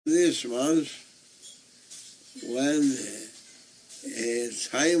This month, when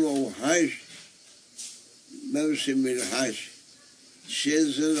time of Hajj, Mawsim al-Hajj,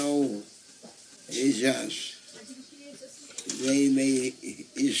 season of Hijaz, they may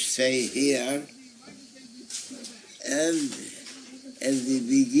stay here, and at the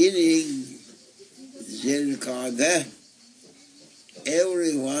beginning, Zil Qa'dah,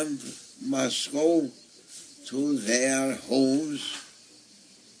 everyone must go to their homes,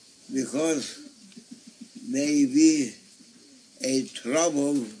 because maybe a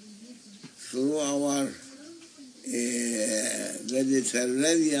trouble through our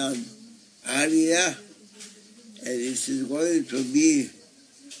Mediterranean area, and it is going to be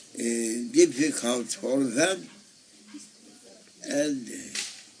difficult for them and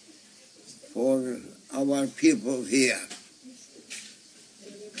for our people here,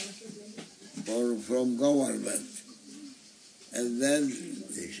 from government. And then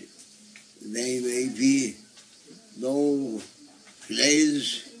there may be no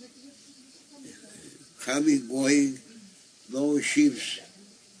planes coming, going, no ships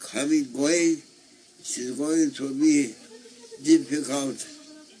coming, going. It is going to be difficult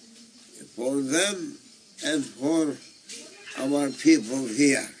for them and for our people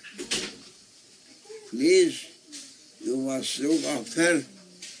here. Please, you must look after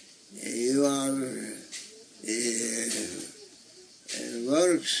your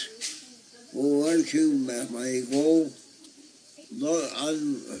works. Who working may go, no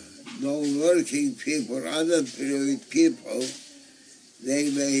working people, unemployed people, they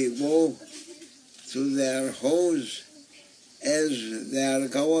may go to their homes as their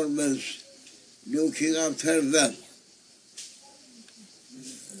governments looking after them.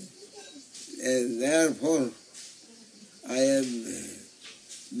 And therefore, I am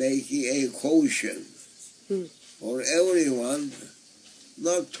making a caution for everyone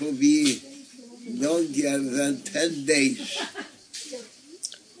not to be longer than 10 days.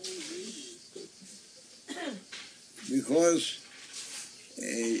 Because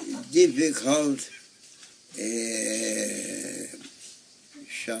difficult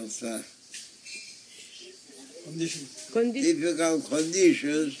difficult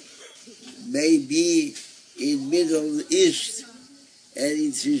conditions may be in Middle East, and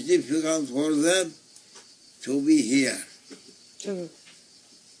it is difficult for them to be here.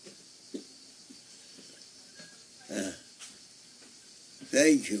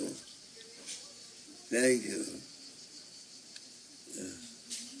 Thank you. Thank you.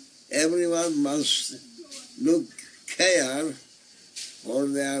 Everyone must look care for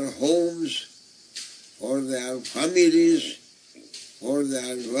their homes, for their families, for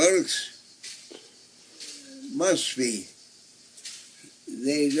their works. Must be.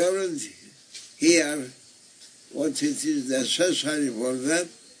 They don't hear what it is necessary for them,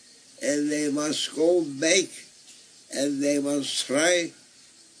 and they must go back, and they must try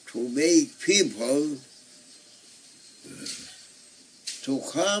to make people to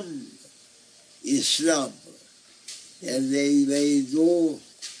come Islam, and they may do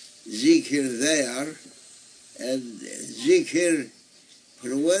zikr there, and zikr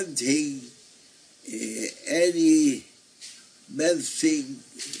preventing any bad thing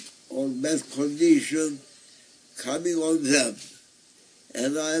or bad condition coming on them.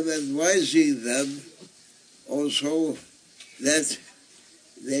 And I am advising them also that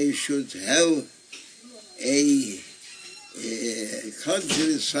they should have a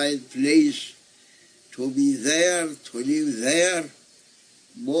countryside place to be there, to live there,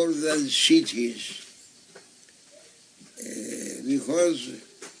 more than cities. Because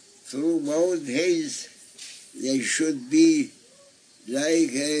through mountains, they should be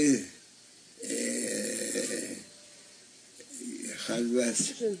like a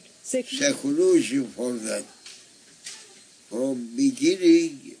seclusion for them. From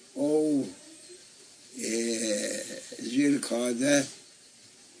beginning of Zil Qa'dah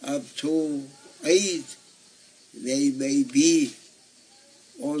up to Eid, they may be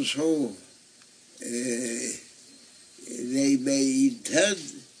also, they may intend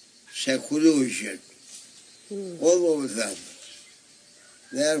seclusion, all of them.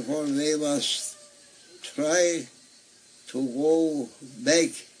 Therefore, they must try to go back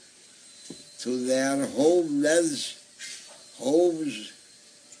to their homelands, homes,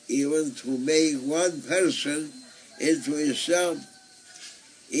 even to make one person into Islam.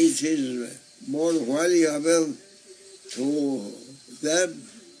 It is more valuable to them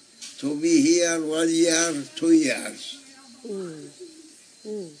to be here 1 year, 2 years.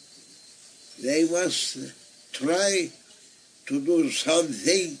 They must try to do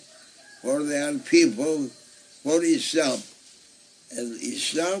something for their people, for Islam. And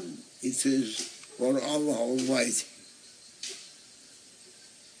Islam, it is for Allah Almighty.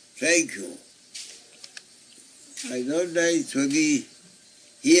 Thank you. I don't like to be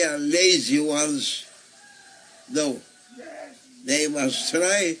here lazy ones. No. They must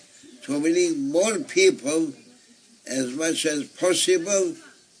try to bring more people as much as possible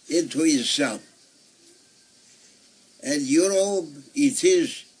into Islam. And Europe, it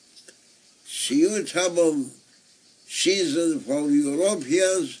is suitable season for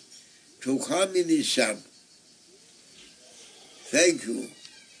Europeans to come in Islam. Thank you.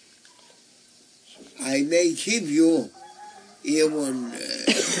 I may keep you even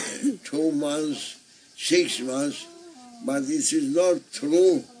 2 months, 6 months, but it is not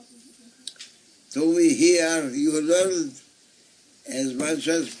true. To be here, you learn as much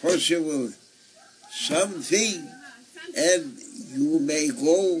as possible something, and you may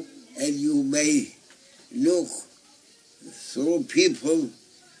go and you may look through people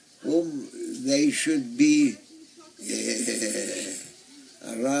whom they should be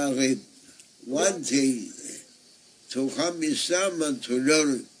rather wanting to come Islam and to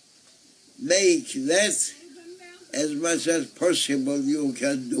learn. Make that as much as possible you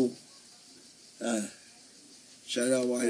can do. Salam alaikum.